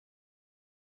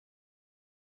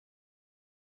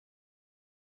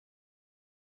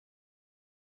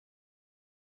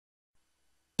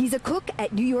He's a cook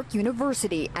at New York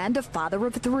University and a father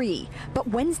of 3. But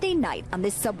Wednesday night on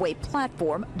this subway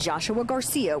platform, Joshua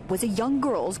Garcia was a young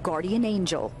girl's guardian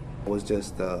angel. I was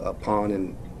just a pawn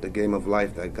in the game of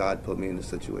life that God put me in this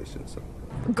situation. So.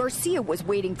 Garcia was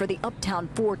waiting for the Uptown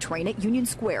 4 train at Union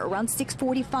Square around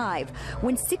 6:45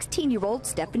 when 16-year-old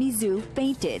Stephanie Zhu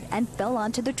fainted and fell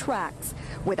onto the tracks.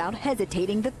 Without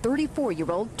hesitating, the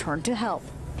 34-year-old turned to help.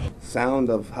 Sound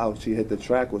of how she hit the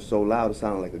track was so loud it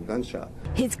sounded like a gunshot.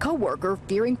 His coworker,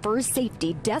 fearing for his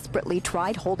safety, desperately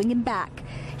tried holding him back.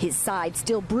 His side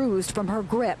still bruised from her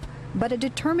grip, but a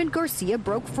determined Garcia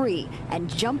broke free and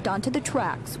jumped onto the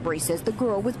tracks, where he says the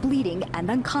girl was bleeding and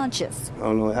unconscious. I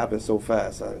don't know, it happened so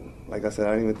fast. Like I said,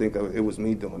 I didn't even think it was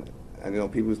me doing it.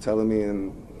 And people was telling me,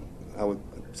 and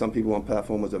some people on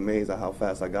platform was amazed at how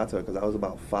fast I got to her, because I was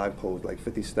about 5 poles, like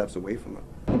 50 steps away from her.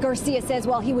 Garcia says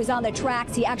while he was on the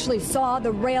tracks, he actually saw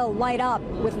the rail light up.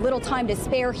 With little time to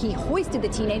spare, he hoisted the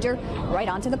teenager right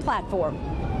onto the platform.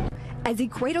 As he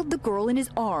cradled the girl in his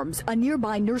arms, a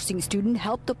nearby nursing student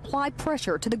helped apply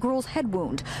pressure to the girl's head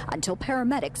wound until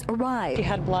paramedics arrived. She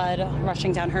had blood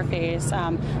rushing down her face.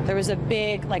 There was a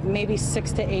big, like maybe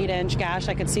 6 to 8 inch gash.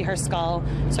 I could see her skull,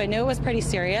 so I knew it was pretty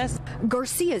serious.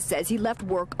 Garcia says he left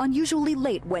work unusually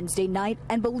late Wednesday night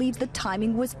and believes the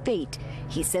timing was fate.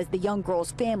 He says the young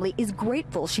girl's family is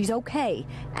grateful she's okay,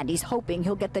 and he's hoping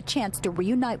he'll get the chance to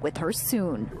reunite with her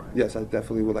soon. Yes, I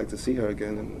definitely would like to see her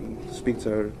again and speak to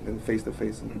her face to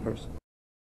face in person.